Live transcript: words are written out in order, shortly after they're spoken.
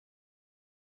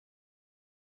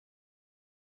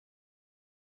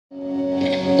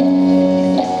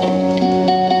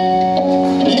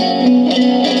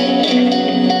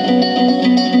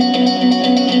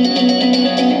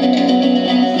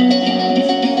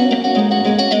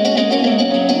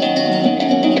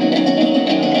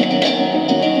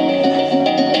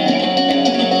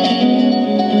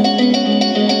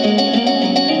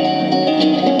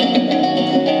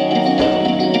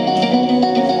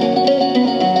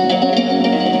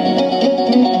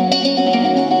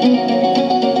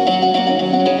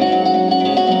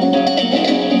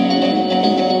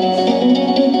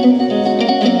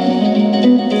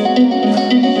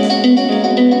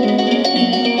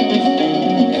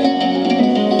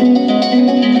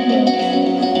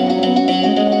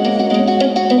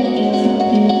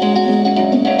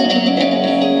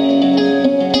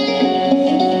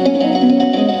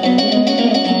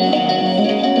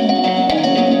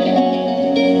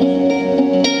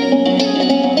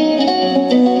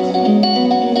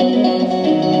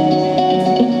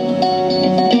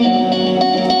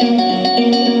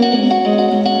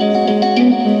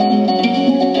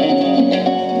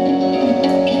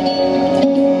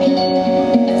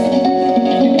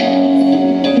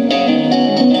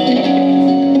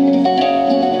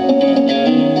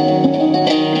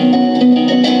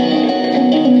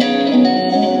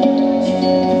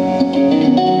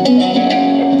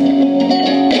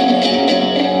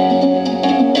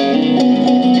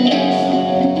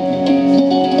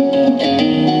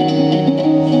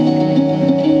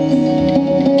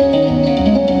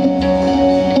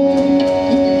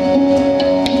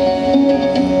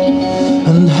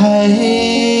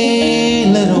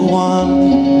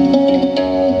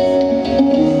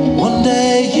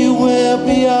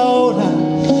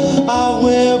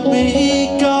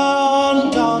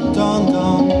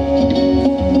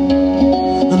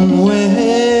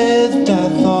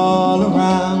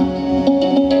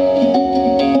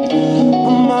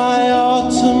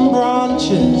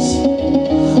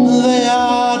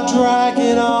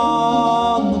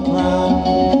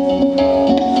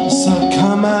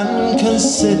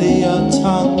consider your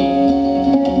tongue,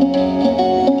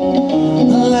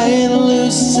 laying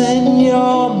loose in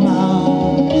your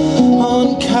mouth,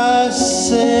 on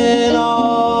cursing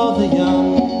all the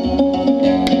young.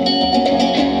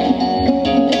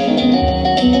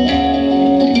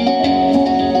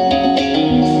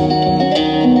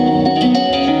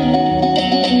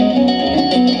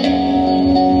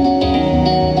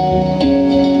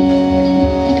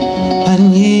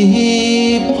 And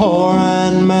ye poor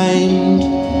and maimed,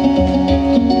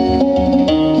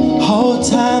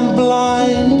 halt and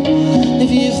blind, if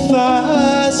you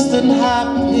thirst and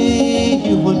happy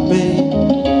you would be,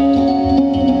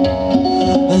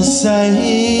 and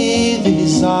say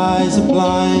these eyes are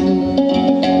blind.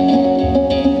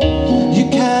 You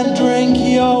can drink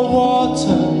your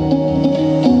water,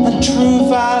 and true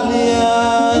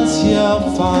valiance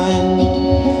you'll find.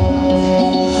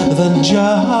 Then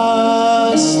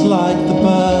just like the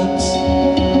birds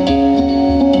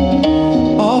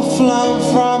are flown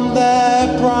from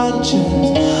their branches,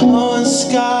 oh, and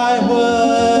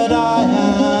skyward I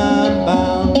am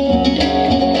bound.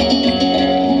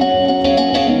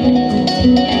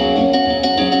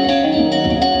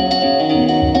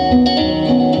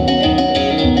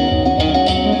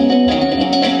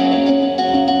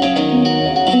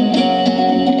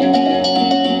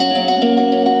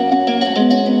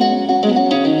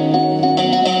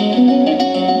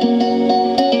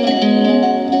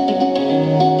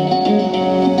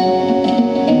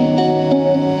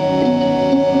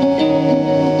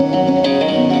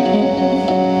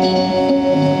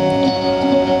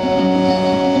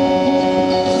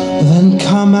 Then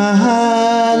come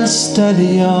and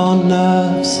steady your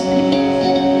nerves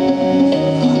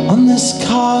on this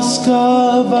cask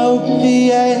of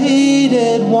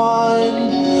opiated wine,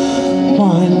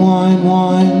 wine, wine,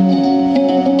 wine.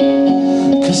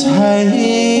 'Cause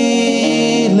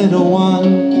hey, little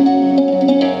one,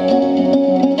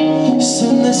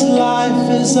 soon this life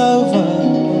is over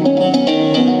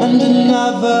and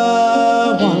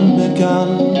another one begun.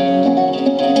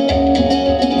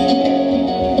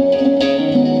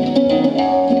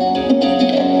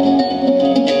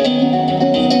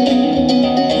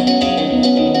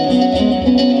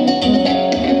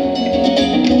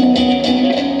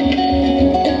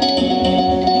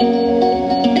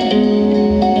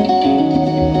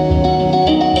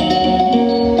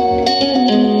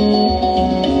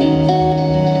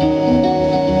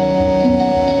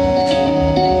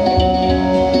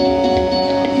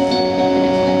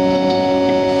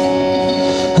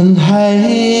 And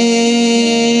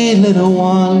hey, little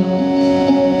one,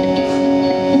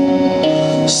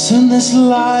 soon this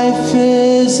life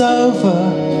is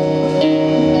over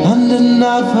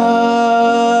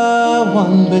never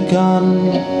one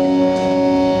begun.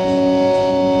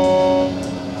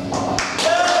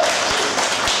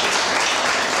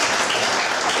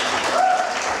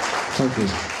 Thank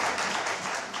you.